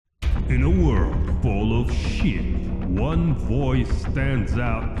In a world full of shit, one voice stands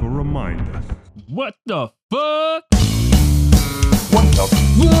out to remind us. What the fuck? What the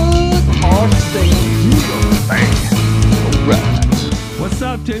fuck are saying you Alright. What's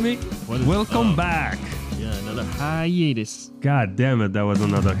up, Timmy? Welcome back. Yeah, another hiatus. God damn it, that was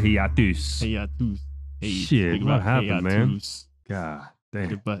another hiatus. Hiatus. Hey, Shit, think what about happened, man? hiatus. God Get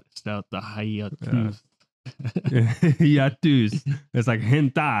damn. bust out the hiatus. Hiatus. It's like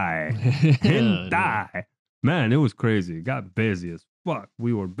hentai. Hentai. Man, it was crazy. It got busy as fuck.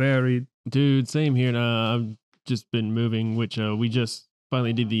 We were buried. Dude, same here. I've just been moving, which we just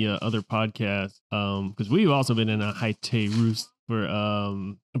finally did the other podcast. Because we've also been in a hiatus for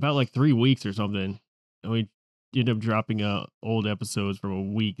about like 3 weeks or something. And we ended up dropping old episodes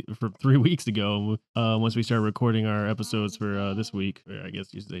from 3 weeks ago. Once we started recording our episodes for this week, or I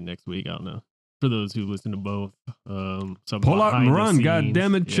guess you should say next week. I don't know. For those who listen to both, some Pull out and behind the run. God scenes.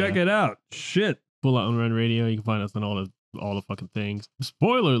 damn it. Check Yeah. it out. Shit. Pull Out and Run Radio. You can find us on all the fucking things.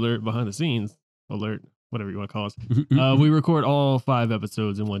 Spoiler alert, behind the scenes alert, whatever you want to call us. We record all 5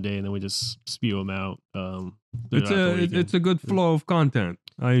 episodes in one day, and then we just spew them out. It's a good flow of content.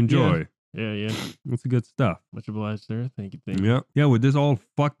 I enjoy. Yeah. It's good stuff. Much obliged, sir. Thank you. Yeah. With this all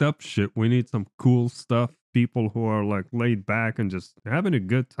fucked up shit, we need some cool stuff. People who are like laid back and just having a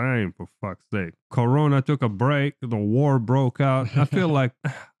good time, for fuck's sake. Corona took a break. The war broke out. I feel like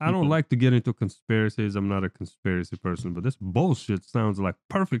I don't like to get into conspiracies. I'm not a conspiracy person, but this bullshit sounds like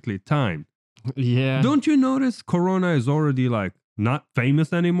perfectly timed. Yeah. Don't you notice Corona is already like not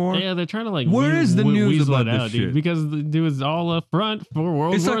famous anymore? Yeah, they're trying to like. Where is the news weasel about it this out, shit? dude, because it was all up front for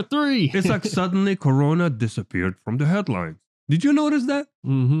World It's War like- III. It's like suddenly Corona disappeared from the headlines. Did you notice that?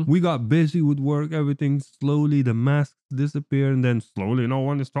 Mm-hmm. We got busy with work, everything slowly, the masks disappear, and then slowly no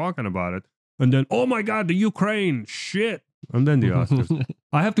one is talking about it. And then, oh my God, the Ukraine, shit. And then the Oscars.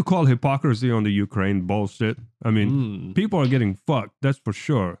 I have to call hypocrisy on the Ukraine bullshit. I mean, people are getting fucked, that's for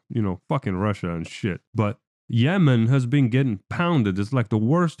sure. You know, fucking Russia and shit. But Yemen has been getting pounded. It's like the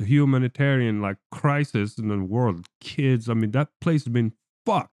worst humanitarian like crisis in the world. Kids, I mean, that place has been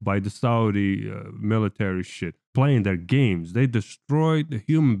fucked by the Saudi military shit. Playing their games. They destroyed the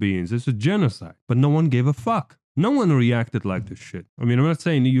human beings. It's a genocide. But no one gave a fuck. No one reacted like this shit. I mean, I'm not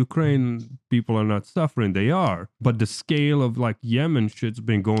saying the Ukraine people are not suffering. They are. But the scale of like Yemen shit's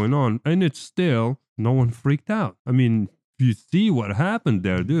been going on. And it's still, no one freaked out. I mean, you see what happened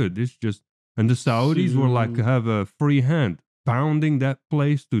there, dude. It's just, and the Saudis were like, have a free hand. Pounding that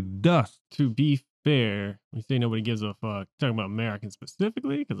place to dust. To be fair, we say nobody gives a fuck. Talking about Americans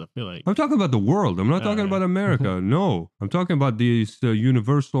specifically, because I feel like I'm talking about the world. I'm not talking about America. No. I'm talking about this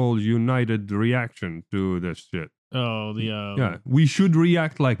universal united reaction to this shit. Yeah, we should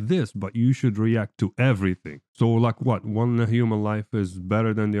react like this, but you should react to everything. So like what? One human life is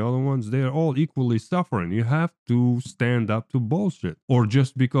better than the other ones? They're all equally suffering. You have to stand up to bullshit. Or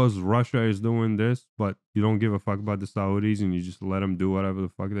just because Russia is doing this, but you don't give a fuck about the Saudis and you just let them do whatever the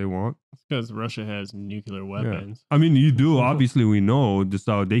fuck they want. it's because Russia has nuclear weapons. I mean, you do. Obviously, we know this.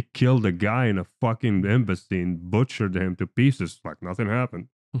 They killed a guy in a fucking embassy and butchered him to pieces. Like nothing happened.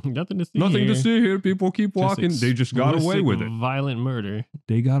 Nothing to see. Nothing here. to see here. People keep walking. They just got away Explicit with it. Violent murder.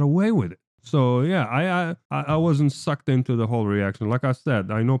 They got away with it. So yeah, I wasn't sucked into the whole reaction. Like I said,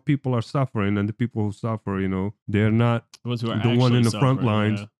 I know people are suffering, and the people who suffer, you know, they're not The ones who are the one in the front suffering,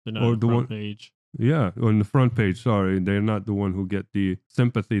 lines, yeah. They're not or on the the one- front page. Yeah, on the front page. Sorry, they're not the one who get the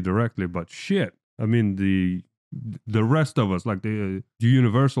sympathy directly. But shit, I mean the rest of us, like the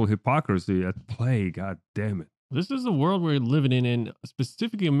universal hypocrisy at play. God damn it. This is the world we're living in, and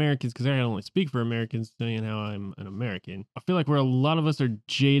specifically Americans, because I can only speak for Americans, saying how I'm an American. I feel like a lot of us are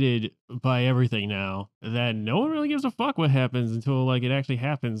jaded by everything now, that no one really gives a fuck what happens until like it actually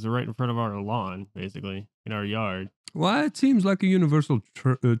happens right in front of our lawn, basically, in our yard. Well, it seems like a universal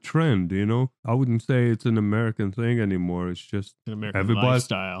trend, you know? I wouldn't say it's an American thing anymore. It's just An American everybody,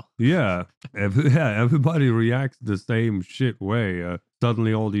 lifestyle. yeah, everybody reacts the same shit way.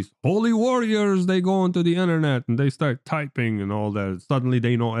 Suddenly all these holy warriors, they go onto the internet and they start typing and all that. Suddenly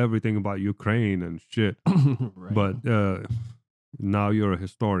they know everything about Ukraine and shit. Right. But now you're a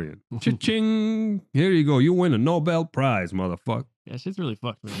historian. Cha-ching! Here you go. You win a Nobel Prize, motherfucker. Yeah, shit's really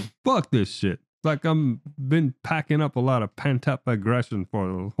fucked, man. Fuck this shit. Like I'm been packing up a lot of pent up aggression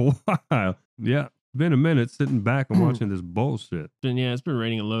for a while. Yeah, been a minute sitting back and watching this bullshit. It's been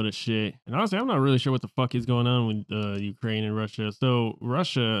raining a load of shit. And honestly, I'm not really sure what the fuck is going on with Ukraine and Russia. So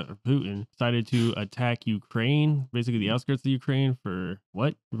Russia, or Putin, decided to attack Ukraine, basically the outskirts of Ukraine, for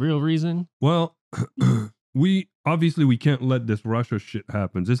what real reason? Well, we obviously we can't let this Russia shit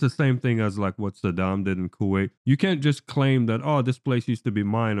happen. It's the same thing as like what Saddam did in Kuwait. You can't just claim that, oh, this place used to be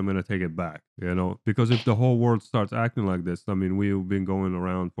mine, I'm gonna take it back. Because if the whole world starts acting like this, I mean, we've been going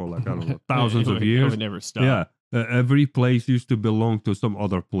around for like I don't know thousands of It years. would never stop. Yeah, every place used to belong to some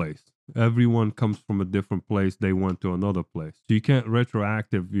other place. Everyone comes from a different place. They went to another place. So you can't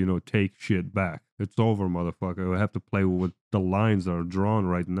retroactive, take shit back. It's over, motherfucker. We have to play with what the lines are drawn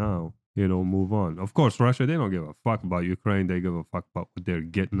right now. Move on. Of course, Russia, they don't give a fuck about Ukraine. They give a fuck about what they're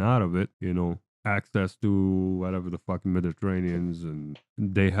getting out of it. Access to whatever the fucking Mediterraneans, and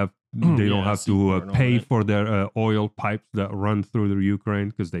they don't have to pay for their oil pipes that run through the Ukraine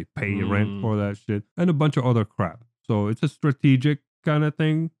because they pay rent for that shit and a bunch of other crap. So it's a strategic kind of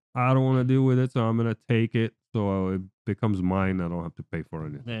thing. I don't want to deal with it, so I'm gonna take it. So it becomes mine. I don't have to pay for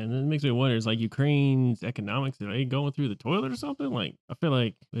anything. Man, it makes me wonder. It's like Ukraine's economics, are they going through the toilet or something? Like, I feel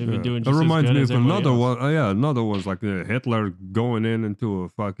like they've been doing just it reminds as good me as of another else. one. Another one's like Hitler going into a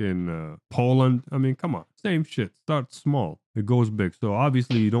fucking Poland. I mean, come on, same shit. Start small, it goes big. So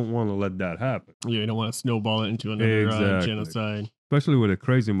obviously, you don't want to let that happen. Yeah, you don't want to snowball it into another genocide. Especially with a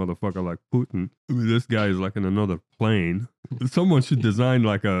crazy motherfucker like Putin. I mean, this guy is like in another plane. Someone should design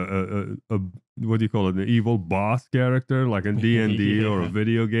like a what do you call it, an evil boss character, like in D&D or a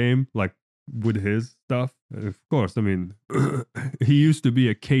video game, like with his stuff. Of course, I mean, he used to be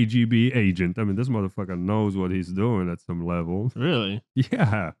a KGB agent. I mean, this motherfucker knows what he's doing at some level. Really?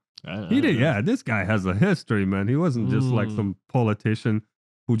 Yeah. He did. Yeah, this guy has a history, man. He wasn't just like some politician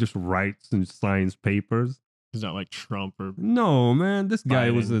who just writes and signs papers. He's not like Trump or... No, man. This guy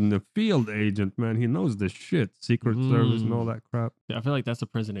Biden. was in the field agent, man. He knows the shit. Secret Service and all that crap. I feel like that's the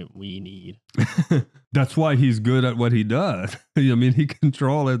president we need. That's why he's good at what he does. I mean, he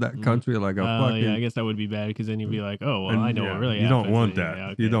controls that country like a fucking... Yeah, I guess that would be bad because then you'd be like, oh, well, I know what really you happens. don't want that. Yeah,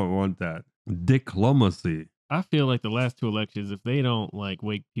 okay. You don't want that. Diplomacy. I feel like the last two elections, if they don't like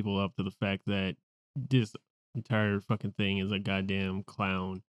wake people up to the fact that this entire fucking thing is a goddamn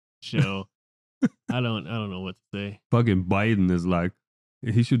clown show, I don't know what to say. Fucking Biden is like,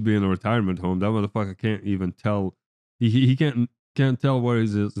 he should be in a retirement home. That motherfucker can't even tell. He can't tell where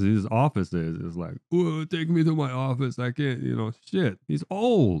his office is. It's like, oh, take me to my office. I can't, shit. He's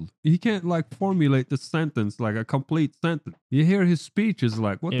old. He can't like formulate the sentence like a complete sentence. You hear his speech is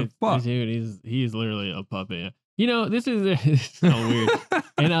like, what the fuck? Dude, he's literally a puppet. This is so weird.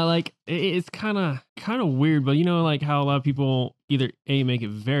 And I like, it's kind of weird, but like how a lot of people either make it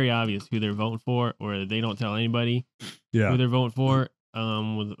very obvious who they're voting for, or they don't tell anybody who they're voting for.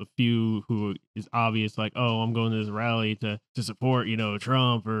 With a few who is obvious, like, oh, I'm going to this rally to support,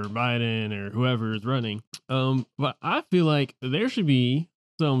 Trump or Biden or whoever is running. But I feel like there should be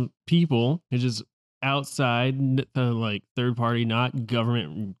some people who just outside, like third party, not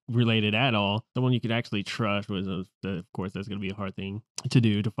government related at all, someone you could actually trust. Of course, that's going to be a hard thing to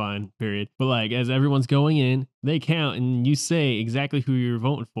do, to find, period. But like, as everyone's going in, they count and you say exactly who you're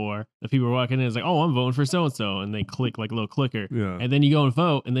voting for. The people are walking in, it's like, oh, I'm voting for so and so, and they click like a little clicker, and then you go and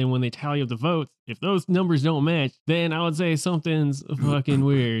vote, and then when they tally up the votes, if those numbers don't match, then I would say something's fucking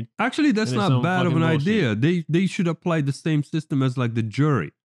weird. Actually, that's not bad of an idea. They should apply the same system as like the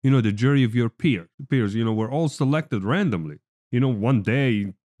jury. The jury of your peers, we're all selected randomly. One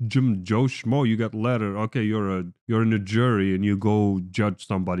day, Joe Schmo, you got a letter. Okay, you're in a jury and you go judge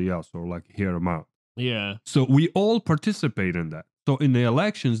somebody else or like hear them out. Yeah. So we all participate in that. So in the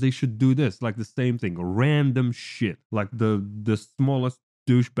elections, they should do this, like the same thing, random shit. Like the smallest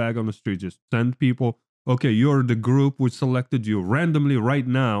douchebag on the street, just send people. Okay, you're the group which selected you randomly right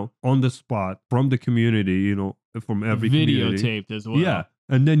now on the spot from the community, from every community. Videotaped as well. Yeah.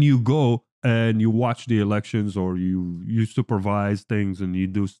 And then you go and you watch the elections or you supervise things and you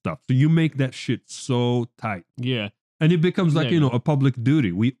do stuff. So you make that shit so tight. Yeah. And it becomes like, a public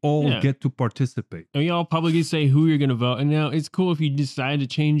duty. We all get to participate. And you all publicly say who you're going to vote. And now it's cool if you decide to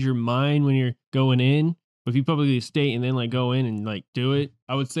change your mind when you're going in. But if you publicly state and then like go in and like do it,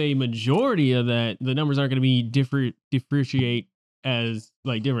 I would say majority of that, the numbers aren't going to be differentiate as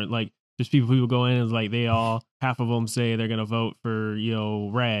like different. Like, just people go in and it's like half of them say they're gonna vote for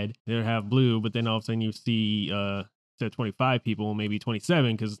red, they have blue, but then all of a sudden you see instead of 25 people, maybe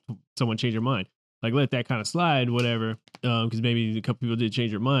 27 because someone changed their mind. Like, let that kind of slide, whatever, because maybe a couple people did change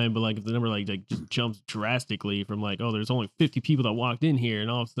their mind, but like if the number like just jumps drastically from like, oh, there's only 50 people that walked in here,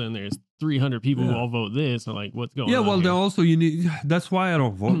 and all of a sudden there's 300 people who all vote this, and like, what's going on? Yeah, well, here? then also that's why I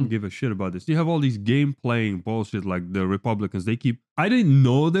don't vote and give a shit about this. You have all these game playing bullshit like the Republicans. I didn't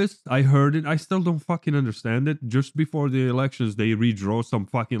know this. I heard it. I still don't fucking understand it. Just before the elections, they redraw some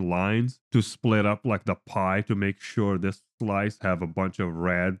fucking lines to split up like the pie to make sure this slice have a bunch of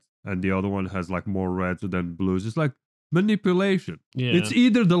red and the other one has like more reds than blues. It's like manipulation. Yeah. It's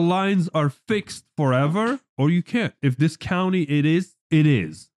either the lines are fixed forever or you can't. If this county it is, it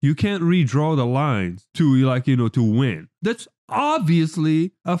is. You can't redraw the lines to like, to win. That's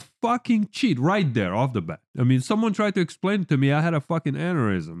obviously a fucking cheat right there off the bat. I mean, someone tried to explain it to me. I had a fucking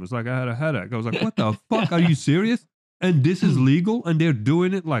aneurysm. It's like I had a headache. I was like, what the fuck? Are you serious? And this is legal and they're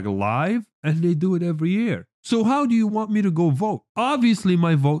doing it like live and they do it every year. So how do you want me to go vote? Obviously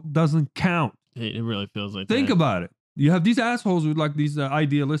my vote doesn't count. It really feels like Think that. about it. You have these assholes with like these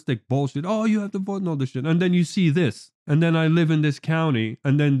idealistic bullshit. Oh, you have to vote and all this shit. And then you see this. And then I live in this county.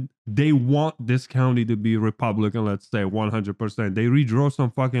 And then they want this county to be Republican, let's say 100%. They redraw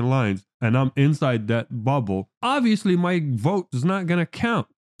some fucking lines. And I'm inside that bubble. Obviously, my vote is not going to count.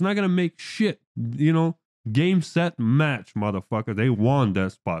 It's not going to make shit. Game, set, match, motherfucker. They won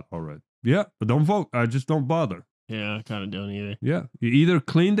that spot already. Yeah, but don't vote. I just don't bother. Yeah, I kind of don't either. Yeah, you either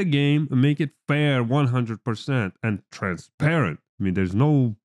clean the game and make it fair 100% and transparent. I mean, there's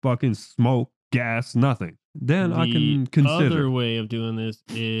no fucking smoke, gas, nothing. Then I can The consider. other way of doing this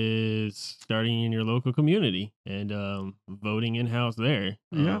is starting in your local community and voting in-house there.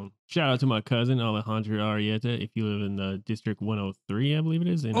 Yeah. Shout out to my cousin, Alejandro Arrieta, if you live in District 103, I believe it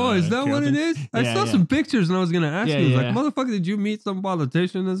is. Is that what it is? I Yeah, saw yeah. some pictures and I was going to ask Yeah, you. I was yeah. like, motherfucker, did you meet some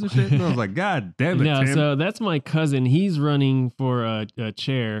politician and shit? And I was like, God damn it, No, Tim. so that's my cousin. He's running for a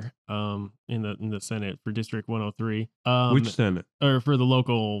chair in the Senate for District 103. Which Senate? Or for the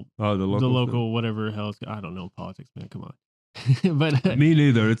local, Oh, the local. whatever hell. I don't know politics, man. Come on. But Senate. Me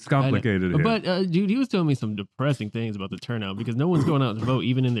neither. It's complicated here. But dude, he was telling me some depressing things about the turnout because no one's going out to vote,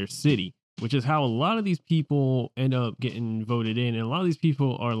 even in their city, which is how a lot of these people end up getting voted in. And a lot of these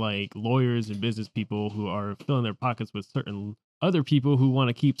people are like lawyers and business people who are filling their pockets with certain other people who want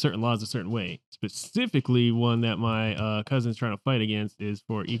to keep certain laws a certain way. Specifically, one that my cousin's trying to fight against is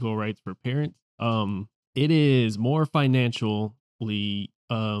for equal rights for parents. It is more financially,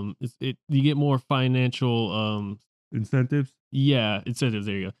 you get more financial, incentives? yeah, incentives.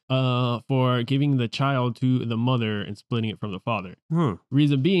 There you go. For giving the child to the mother and splitting it from the father. Huh.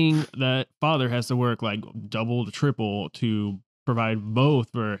 Reason being that father has to work like double to triple to provide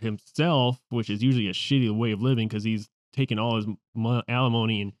both for himself, which is usually a shitty way of living because he's taking all his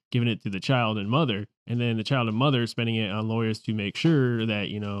alimony and giving it to the child and mother, and then the child and mother spending it on lawyers to make sure that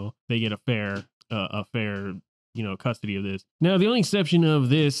they get a fair custody of this. Now, the only exception of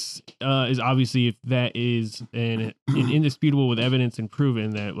this is obviously if that is an indisputable with evidence and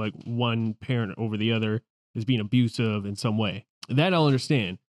proven that like one parent over the other is being abusive in some way. That I'll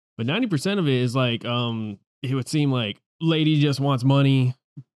understand. But 90% of it is like, it would seem like lady just wants money,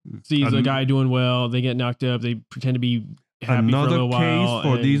 sees a guy doing well, they get knocked up, they pretend to be happy Another for a little while.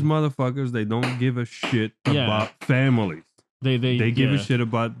 case for these motherfuckers, they don't give a shit about families. They give a shit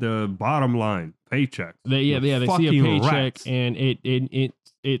about the bottom line, paychecks. They see a Fucking paycheck rats. and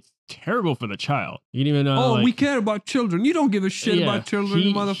it's terrible for the child. You can even we care about children. You don't give a shit about children,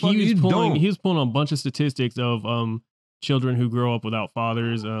 you motherfucker. You don't. He was pulling on a bunch of statistics of children who grow up without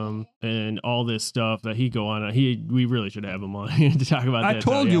fathers and all this stuff that he go on. We really should have him on to talk about that. I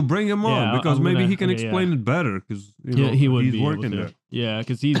told you, bring him on because maybe he can explain it better because he would he's be working able to. there. Yeah,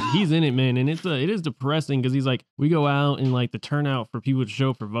 because he's in it, man, and it is depressing because he's like, we go out and like the turnout for people to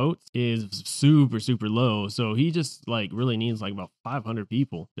show up for votes is super super low, so he just like really needs like about 500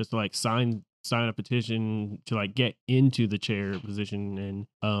 people just to like sign a petition to like get into the chair position and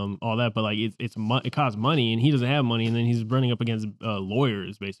all that. But like it costs money and he doesn't have money, and then he's running up against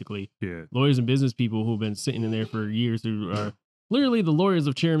lawyers, basically lawyers and business people who've been sitting in there for years, who are literally the lawyers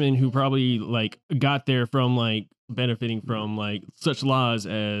of chairmen who probably like got there from like benefiting from like such laws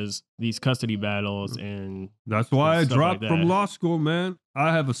as these custody battles. And that's why I dropped like from law school, man.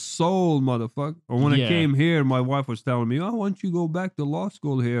 I have a soul, motherfucker. Or when I came here, my wife was telling me, "Oh, why don't you go back to law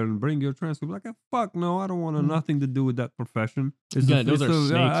school here and bring your transcript?" Like, fuck no, I don't want nothing to do with that profession. Those are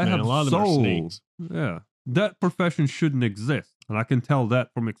snakes, man. A lot of them are snakes. Yeah, that profession shouldn't exist. And I can tell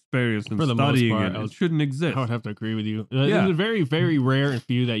that from experience and for the most studying part, it shouldn't exist. I would have to agree with you. It's very, very rare and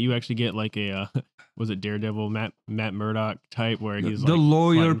few that you actually get like a, was it Daredevil, Matt Murdock type, where he's the like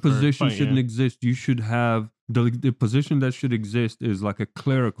lawyer position shouldn't exist. You should have the position that should exist is like a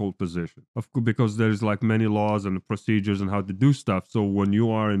clerical position, because there's like many laws and procedures and how to do stuff. So when you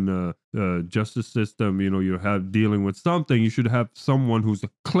are in the justice system, you're dealing with something, you should have someone who's a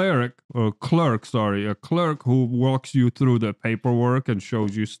clerk who walks you through the paperwork and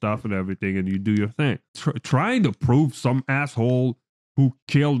shows you stuff and everything, and you do your thing. Trying to prove some asshole who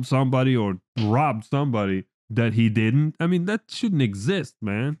killed somebody or robbed somebody that he didn't, I mean, that shouldn't exist,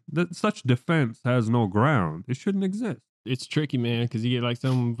 man. Such defense has no ground. It shouldn't exist. it's tricky, man, because you get like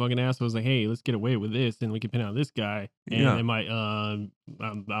some fucking assholes like, hey, let's get away with this, and we can pin out this guy, and Yeah. they might, I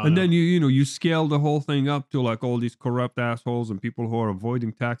don't And know. then you scale the whole thing up to like all these corrupt assholes and people who are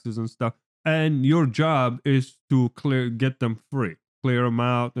avoiding taxes and stuff. And your job is to get them free, clear them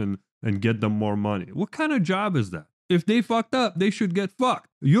out, and get them more money. What kind of job is that? If they fucked up, they should get fucked.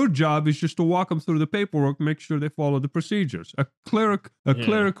 Your job is just to walk them through the paperwork, make sure they follow the procedures. A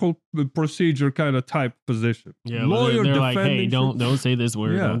clerical procedure kind of type position. Yeah, Lawyer they're like, hey, defending don't say this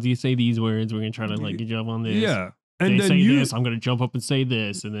word. Yeah. Don't you say these words. We're gonna try to like get you up on this. Yeah. And And they then say this, I'm gonna jump up and say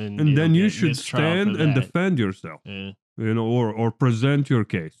this, and then you get should mistrial for stand and that. defend yourself. Yeah. Or present your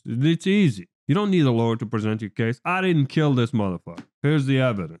case. It's easy. You don't need a lawyer to present your case. I didn't kill this motherfucker. Here's the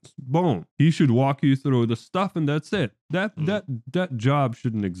evidence. Boom. He should walk you through the stuff, and that's it. That job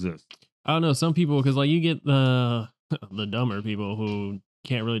shouldn't exist. I don't know, some people, because like you get the dumber people who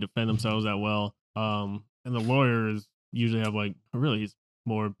can't really defend themselves that well, and the lawyers usually have like really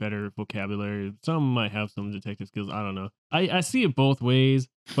more better vocabulary. Some might have some detective skills. I don't know. I see it both ways,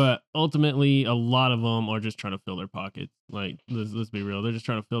 but ultimately a lot of them are just trying to fill their pockets. Like let's be real, they're just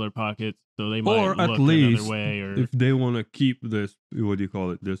trying to fill their pockets, so they might Or at look least another way, or if they want to keep this, what do you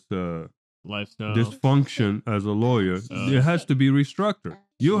call it? This lifestyle. this function as a lawyer, it has to be restructured.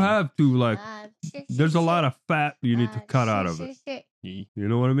 You have to like. There's a lot of fat you need to cut out of it. You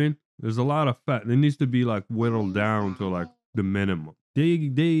know what I mean? There's a lot of fat. It needs to be like whittled down to like the minimum. They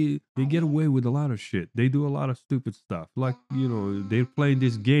get away with a lot of shit. They do a lot of stupid stuff. Like, they're playing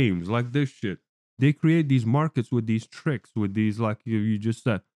these games like this shit. They create these markets with these tricks, with these, like you just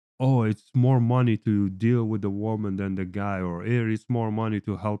said, oh, it's more money to deal with the woman than the guy, or it's more money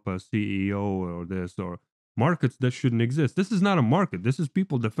to help a CEO or this, or markets that shouldn't exist. This is not a market. This is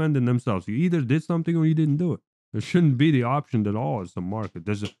people defending themselves. You either did something or you didn't do it. There shouldn't be the option that, oh, it's a market.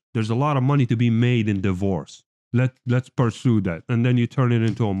 There's a lot of money to be made in divorce. Let's pursue that. And then you turn it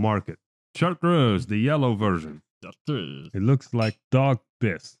into a market. Chartreuse, the yellow version. It looks like dog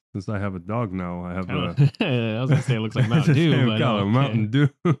piss. Since I have a dog now, I have I was gonna say it looks like Mountain Dew, but okay. Mountain Dew.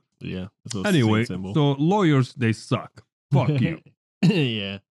 Yeah. Anyway, so lawyers, they suck. Fuck you.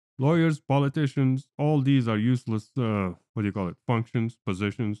 Yeah. Lawyers, politicians, all these are useless. What do you call it? Functions,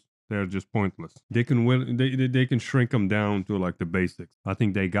 positions. They're just pointless. They can shrink them down to like the basics. I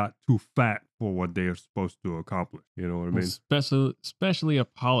think they got too fat for what they are supposed to accomplish. You know what I mean? Especially a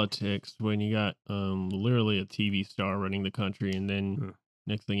politics, when you got literally a TV star running the country, and then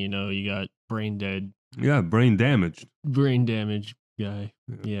next thing you know, you got brain dead. Yeah, brain damaged Guy.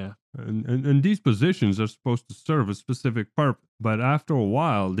 Yeah. And these positions are supposed to serve a specific purpose, but after a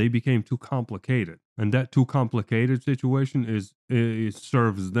while they became too complicated, and that too complicated situation it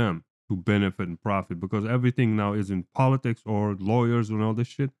serves them to benefit and profit, because everything now is in politics or lawyers and all this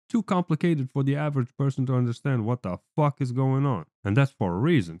shit too complicated for the average person to understand what the fuck is going on. And that's for a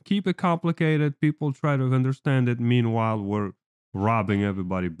reason. Keep it complicated, people try to understand it, meanwhile we're robbing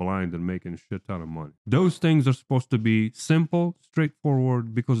everybody blind and making a shit ton of money. Those things are supposed to be simple,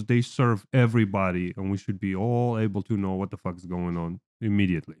 straightforward, because they serve everybody, and we should be all able to know what the fuck is going on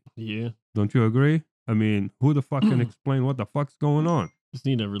immediately. Yeah. Don't you agree? I mean, who the fuck can explain what the fuck's going on? Just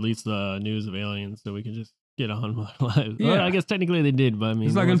need to release the news of aliens so we can just get on with our lives. Yeah. Well, I guess technically they did, but I mean,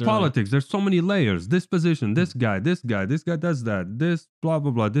 it's like in politics. There's so many layers. This position, this guy does that, this blah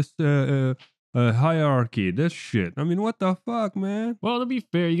blah blah, this hierarchy, this shit. I mean, what the fuck, man? Well, to be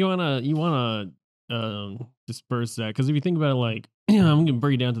fair, you wanna disperse that, because if you think about it, like, I'm gonna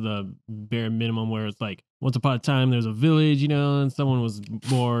break it down to the bare minimum, where it's like, once upon a time there's a village, and someone was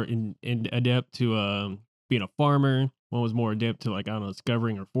more adept to being a farmer. One was more adept to, like, I don't know,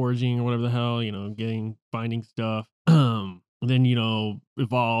 discovering or foraging or whatever the hell, finding stuff. Then,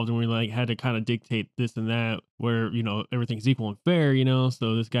 evolved, and we like had to kind of dictate this and that, where, everything's equal and fair,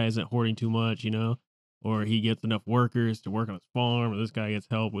 so this guy isn't hoarding too much, or he gets enough workers to work on his farm, or this guy gets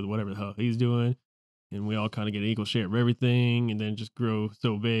help with whatever the hell he's doing. And we all kind of get an equal share of everything, and then just grow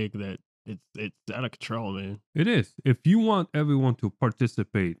so big that it's out of control, man. It is. If you want everyone to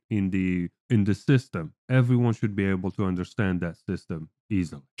participate in the system, everyone should be able to understand that system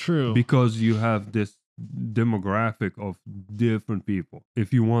easily. True. Because you have this demographic of different people.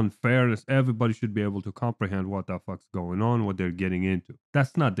 If you want fairness, everybody should be able to comprehend what the fuck's going on, what they're getting into.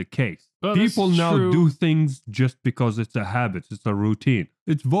 That's not the case. Well, people now true. do things just because it's a habit, it's a routine.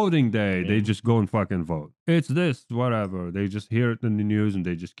 It's voting day, they just go and fucking vote. It's this, whatever. They just hear it in the news and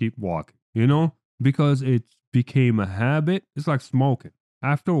they just keep walking, because it became a habit. It's like smoking.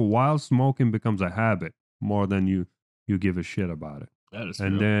 After a while, smoking becomes a habit more than you give a shit about it. That is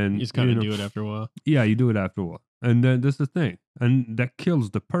and true. then You just kind of do it after a while. Yeah, you do it after a while. And then that's the thing. And that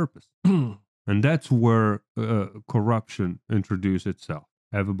kills the purpose. And that's where corruption introduced itself.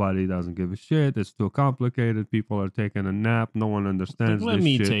 Everybody doesn't give a shit. It's too complicated. People are taking a nap. No one understands Let this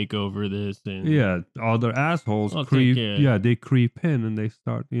me shit. take over this. And Yeah, other assholes I'll creep. take it. Yeah, they creep in and they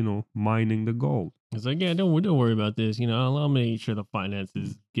start, mining the gold. It's like, yeah, don't worry about this. I'll make sure the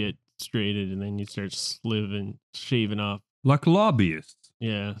finances get straighted, and then you start shaving off. Like lobbyists.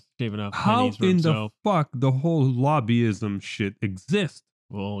 Yeah, shaving off How pennies for in himself. the fuck the whole lobbyism shit exists?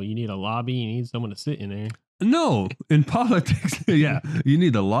 Well, you need a lobby. You need someone to sit in there. No, in politics, yeah, you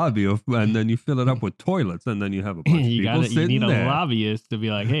need a lobby and then you fill it up with toilets, and then you have a bunch of people You sitting need a there. lobbyist to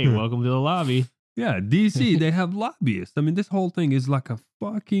be like, hey, welcome to the lobby. Yeah, DC, they have lobbyists. I mean, this whole thing is like a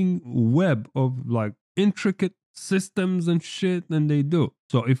fucking web of like intricate systems and shit, and they do.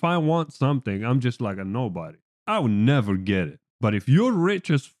 So if I want something, I'm just like a nobody. I would never get it. But if you're rich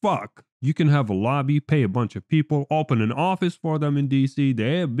as fuck, you can have a lobby, pay a bunch of people, open an office for them in DC.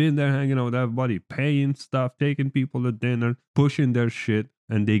 They have been there hanging out with everybody, paying stuff, taking people to dinner, pushing their shit,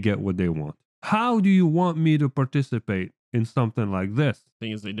 and they get what they want. How do you want me to participate in something like this?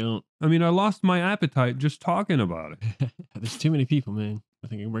 Thing is, they don't. I mean, I lost my appetite just talking about it. There's too many people, man. I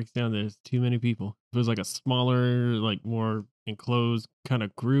think it breaks down. There's too many people. If it was like a smaller, like more enclosed kind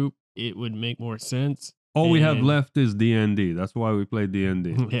of group, it would make more sense. All we have left is D&D. That's why we play D&D.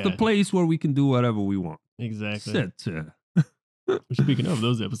 Yeah. It's a place where we can do whatever we want. Exactly. Sit. Speaking of,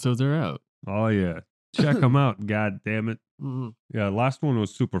 those episodes are out. Oh, yeah. Check them out. God damn it. Mm-hmm. Yeah, last one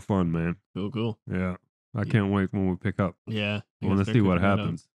was super fun, man. Cool. Yeah. I can't wait when we pick up. Yeah. I want to see what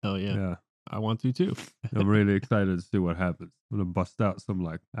happens. Hell yeah. Yeah. I want to too. I'm really excited to see what happens. I'm going to bust out some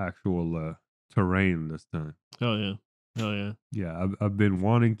like actual terrain this time. Hell yeah. Yeah, I've been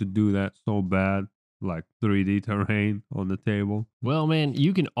wanting to do that so bad. Like 3D terrain on the table. Well, man,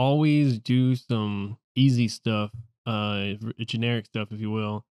 you can always do some easy stuff, generic stuff, if you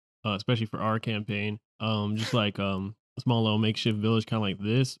will, especially for our campaign. Just like a small little makeshift village, kind of like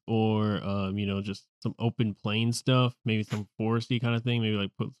this, or just some open plain stuff, maybe some foresty kind of thing. Maybe like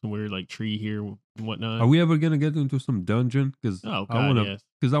put some weird like tree here and whatnot. Are we ever gonna get into some dungeon? Because Oh I God, wanna, yes.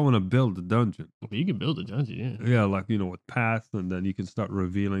 because I want to build a dungeon. Well, you can build a dungeon, yeah. Yeah, like with paths, and then you can start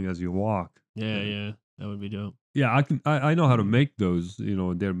revealing as you walk. Yeah, that would be dope. Yeah, I know how to make those.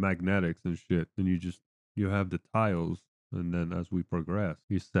 They're magnetics and shit. And you have the tiles, and then as we progress,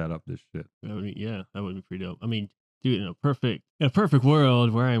 you set up this shit. That would be pretty dope. I mean, dude, in a perfect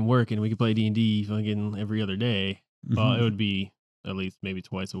world where I'm working, we could play D&D fucking every other day. Well, it would be at least maybe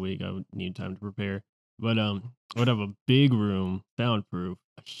twice a week. I would need time to prepare. But I would have a big room, soundproof,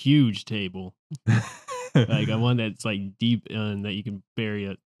 a huge table, like one that's like deep and that you can bury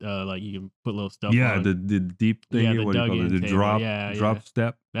it. Like you can put little stuff. Yeah, on. the deep thing. Yeah, the what do you call it? The table. drop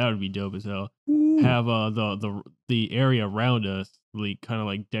step. That would be dope as hell. Ooh. Have the area around us like kind of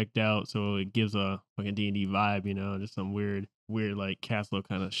like decked out, so it gives a fucking D&D vibe. Just some weird like castle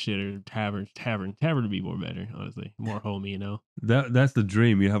kind of shit, or tavern would be more better, honestly, more homey. That's the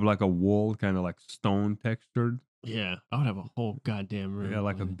dream. You have like a wall, kind of like stone textured. Yeah, I would have a whole goddamn room. Yeah,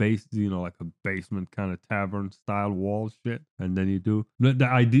 like a base, like a basement kind of tavern style wall shit. And then you do the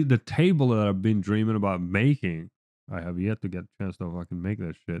idea, the table that I've been dreaming about making. I have yet to get a chance to if I can make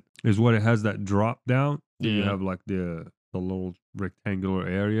that shit. Is what it has that drop down. Yeah. You have like the little rectangular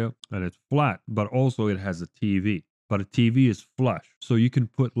area, and it's flat, but also it has a TV. But a TV is flush, so you can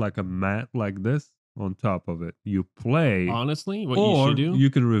put like a mat like this on top of it. You play. Honestly, what or you should do, you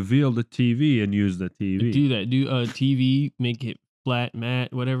can reveal the TV and use the TV. Do that. Do a TV, make it flat,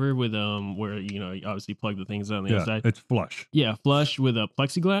 mat, whatever, with where you obviously plug the things on the inside. It's flush. Yeah, flush with a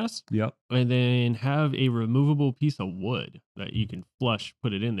plexiglass. Yep. And then have a removable piece of wood that you can flush,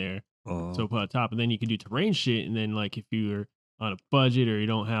 put it in there. So put on top, and then you can do terrain shit. And then like if you're on a budget or you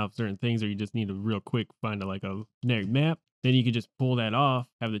don't have certain things, or you just need to real quick find a generic map, then you can just pull that off,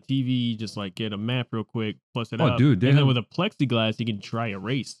 have the TV, just like get a map real quick, plus it up. Dude, and then with a plexiglass, you can try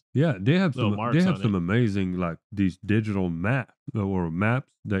erase. Yeah, they have Little some. marks They have on some amazing like these digital maps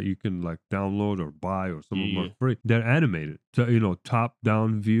that you can like download or buy, or some of them are free. They're animated, so top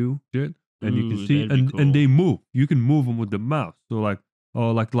down view shit, and you can see and they move. You can move them with the mouse. So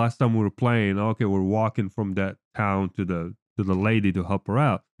like last time we were playing, okay, we're walking from that town to the lady to help her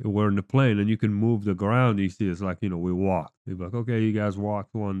out. We're in the plane, and you can move the ground. You see, it's like we walk. You're like, okay, you guys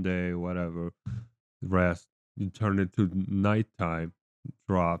walked one day, whatever. Rest. You turn it to nighttime.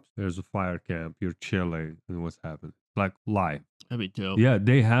 Drops. There's a fire camp. You're chilling, and what's happening? Like live. That'd be dope. Yeah,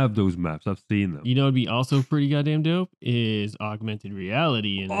 they have those maps. I've seen them. It'd be also pretty goddamn dope is augmented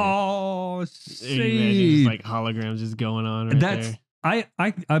reality in there. Oh, see, like holograms just going on right there.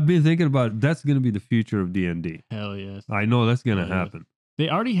 I've been thinking about it. That's gonna be the future of D&D. Hell yes. I know that's gonna happen. They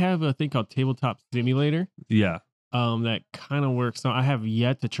already have a thing called Tabletop Simulator. Yeah. That kind of works. So I have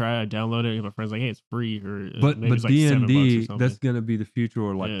yet to try. I downloaded it. My friend's like, "Hey, it's free," or But maybe it's like $7 or D&D, something. that's gonna be the future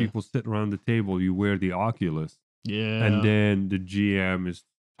where like Yeah. people sit around the table, you wear the Oculus, Yeah, and then the GM is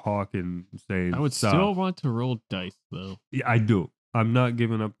talking, saying I would stuff. still want to roll dice though. Yeah, I do. I'm not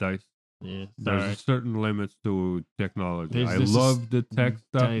giving up dice. Yeah, There's sorry. certain limits to technology. There's I this love the tech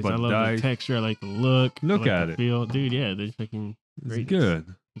stuff, Dice. but I love dice, the texture. I like the look. Look I like at the it. feel, dude. Yeah, they're fucking it's greatness.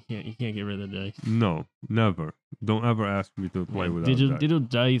 good. You can't get rid of the dice. No, never. Don't ever ask me to play without dice. digital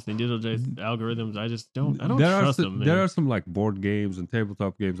dice and digital dice algorithms. I don't There trust are them, man. there are some like board games and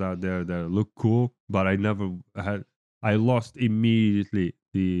tabletop games out there that look cool, but I never had. I lost immediately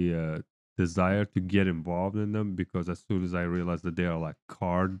the desire to get involved in them because as soon as I realized that they are like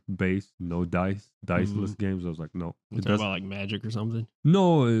card based, no diceless games, I was like, no. You talking about like Magic or something?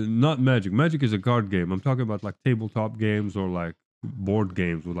 No, not Magic. Magic is a card game. I'm talking about like tabletop games or like board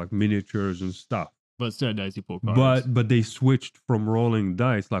games with like miniatures and stuff. But instead of dice, you pull cards. But they switched from rolling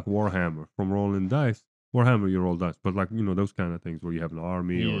dice like Warhammer. From rolling dice, Warhammer you roll dice, but like those kind of things where you have an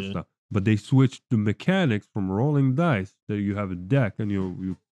army or stuff. But they switched the mechanics from rolling dice that you have a deck and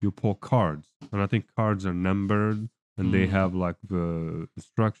you pull cards. And I think cards are numbered and they have like the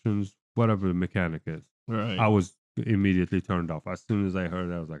instructions, whatever the mechanic is. Right. I was immediately turned off. As soon as I heard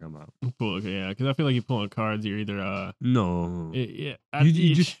that, I was like, I'm out. Yeah, because I feel like you pulling cards, you're either No. yeah,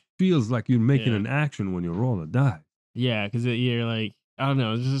 You just feels like you're making an action when you roll a die. Yeah, because you're like, I don't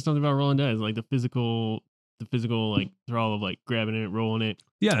know, there's just something about rolling dice, like the physical like thrall of like grabbing it, rolling it.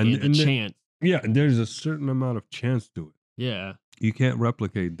 Yeah, and the chance. Yeah, and there's a certain amount of chance to it. Yeah. You can't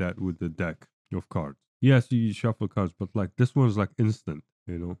replicate that with the deck of cards. Yes, you shuffle cards, but like this one's like instant,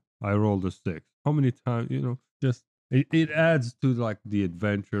 I rolled a 6. How many times, just it adds to like the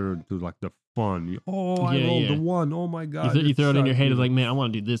adventure and to like the fun. I rolled the 1. Oh my god. You throw it in your head, it's like, man, I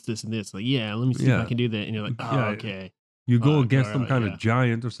want to do this, this, and this. Like, yeah, let me see if I can do that. And you're like, okay. You go against some kind of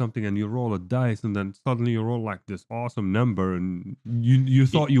giant or something and you roll a dice and then suddenly you roll like this awesome number and you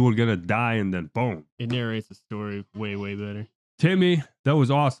thought you were going to die and then boom. It narrates the story way, way better. Timmy, that was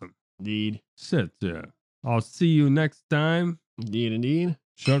awesome. Indeed. Sit there. I'll see you next time. Indeed.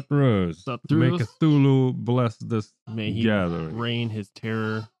 Chartreuse. May Cthulhu bless this May he gathering. Rain his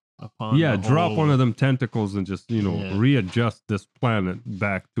terror upon drop one of them tentacles and just, readjust this planet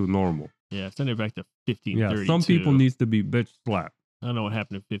back to normal. Yeah, send it back to 1532. Yeah, some people needs to be bitch slapped. I don't know what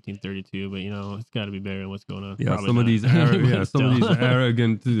happened in 1532, but it's got to be better than what's going on. Yeah, Probably some of these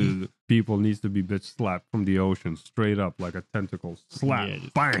arrogant people needs to be bitch slapped from the ocean straight up like a tentacle slap. Yeah,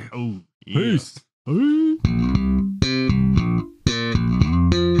 bang. Oh, yeah. Peace. Peace.